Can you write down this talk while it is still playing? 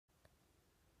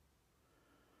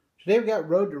Today we got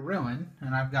Road to Ruin,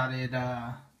 and I've got it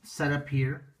set up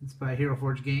here. It's by Hero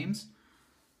Forge Games,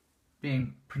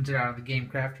 being printed out of the Game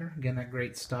Crafter. Again, that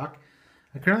great stock.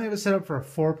 I currently have it set up for a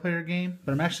 4-player game,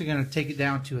 but I'm actually going to take it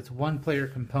down to its 1-player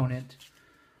component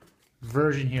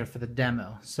version here for the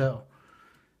demo. So,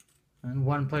 in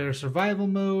 1-player survival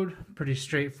mode, pretty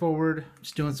straightforward.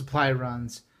 Just doing supply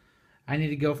runs. I need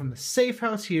to go from the safe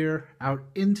house here out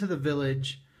into the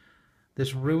village,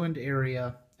 this ruined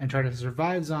area, and try to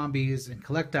survive zombies and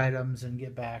collect items and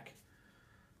get back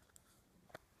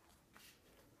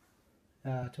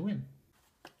to win.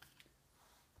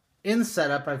 In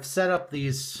setup, I've set up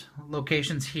these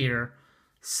locations here.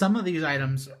 Some of these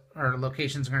items or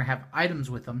locations are going to have items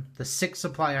with them. The 6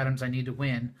 supply items I need to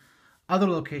win. Other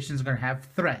locations are going to have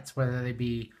threats, whether they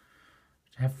be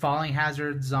have falling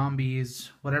hazards, zombies,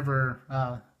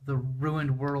 whatever the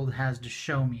ruined world has to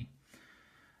show me.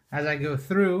 As I go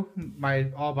through,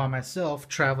 all by myself,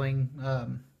 traveling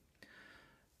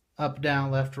up,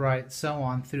 down, left, right, so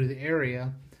on through the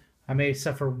area, I may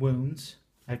suffer wounds.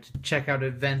 I have to check out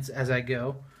events as I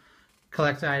go,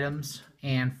 collect items,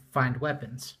 and find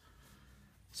weapons.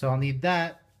 So I'll need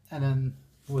that, and then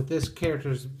with this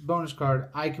character's bonus card,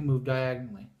 I can move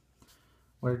diagonally.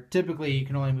 Where typically you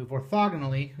can only move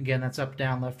orthogonally. Again, that's up,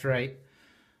 down, left, right.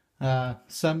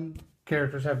 Some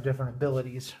characters have different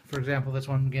abilities. For example, this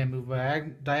one can move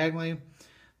diagonally.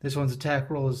 This one's attack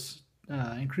roll is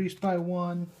increased by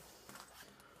 1.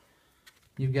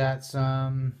 You've got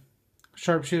some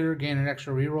sharpshooter, gain an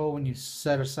extra reroll when you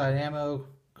set aside ammo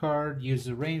card, use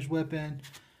a ranged weapon.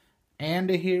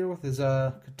 Anda here with his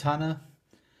katana.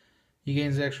 He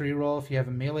gains an extra reroll if you have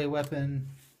a melee weapon.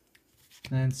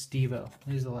 And then Steve-O.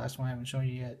 He's the last one I haven't shown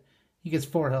you yet. He gets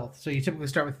 4 health. So you typically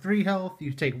start with 3 health.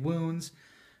 You take wounds.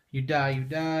 You die, you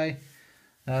die.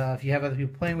 If you have other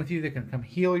people playing with you, they can come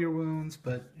heal your wounds.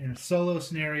 But in a solo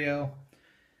scenario,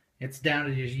 it's down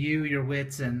to just you, your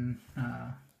wits, and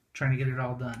trying to get it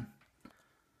all done.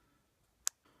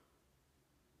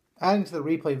 Adding to the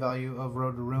replay value of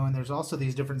Road to Ruin, there's also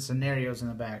these different scenarios in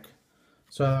the back.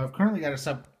 So I've currently got it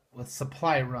up with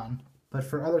supply run. But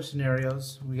for other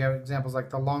scenarios, we have examples like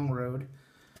the long road.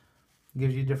 It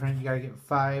gives you different, you gotta get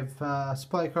 5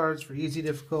 supply cards for easy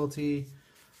difficulty.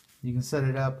 You can set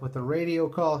it up with a radio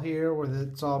call here where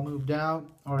it's all moved out,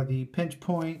 or the pinch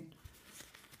point.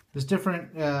 There's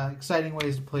different exciting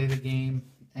ways to play the game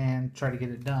and try to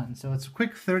get it done. So it's a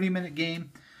quick 30-minute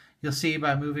game. You'll see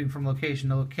by moving from location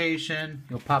to location,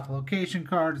 you'll pop a location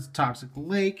card. It's a toxic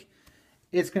lake.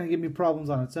 It's going to give me problems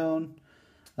on its own.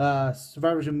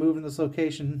 Survivors who move in this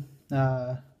location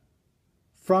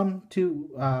from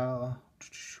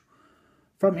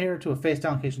here to a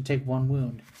face-down location take 1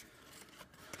 wound.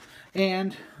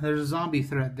 And there's a zombie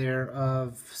threat there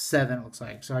of 7, it looks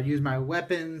like. So I use my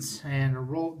weapons and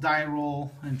a die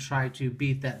roll and try to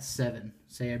beat that 7.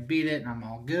 Say I beat it and I'm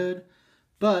all good.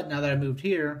 But now that I moved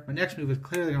here, my next move is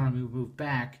clearly going to move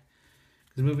back.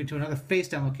 Because moving to another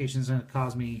face-down location is going to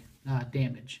cause me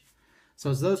damage.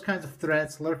 So it's those kinds of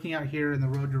threats lurking out here in the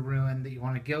Road to Ruin that you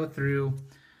want to go through.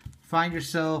 Find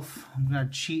yourself. I'm going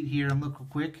to cheat here and look real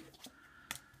quick.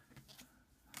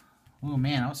 Oh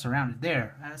man, I was surrounded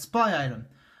there. A supply item.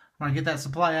 I want to get that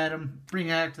supply item, bring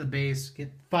it back to the base,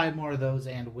 get 5 more of those,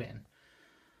 and win.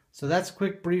 So that's a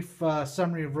quick, brief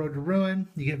summary of Road to Ruin.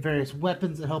 You get various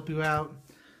weapons that help you out.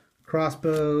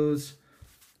 Crossbows,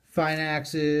 fine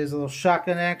axes, a little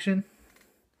shotgun action.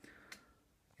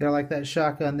 You gotta like that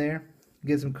shotgun there.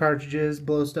 Get some cartridges,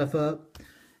 blow stuff up,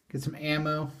 get some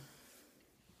ammo.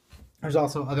 There's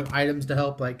also other items to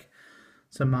help, like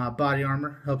some body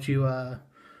armor. Helps you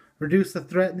reduce the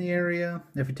threat in the area.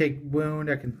 If you take wound,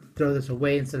 I can throw this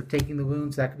away instead of taking the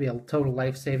wound, so that could be a total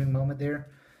life-saving moment there.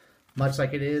 Much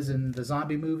like it is in the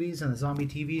zombie movies and the zombie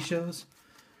TV shows.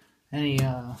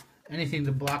 Anything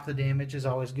to block the damage is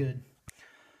always good.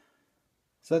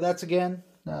 So that's, again,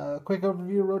 a quick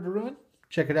overview of Road to Ruin.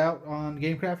 Check it out on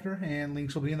Game Crafter, and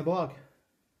links will be in the blog.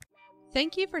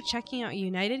 Thank you for checking out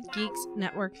United Geeks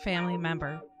Network family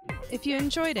member. If you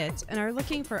enjoyed it and are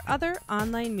looking for other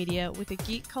online media with a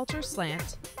geek culture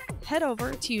slant, head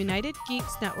over to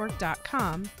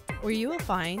UnitedGeeksNetwork.com, where you will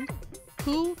find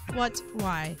Who, What,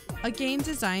 Why, a game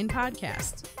design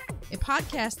podcast. A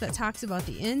podcast that talks about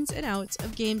the ins and outs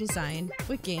of game design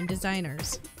with game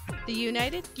designers. The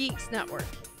United Geeks Network.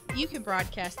 You can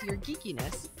broadcast your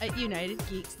geekiness at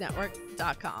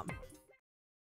UnitedGeeksNetwork.com.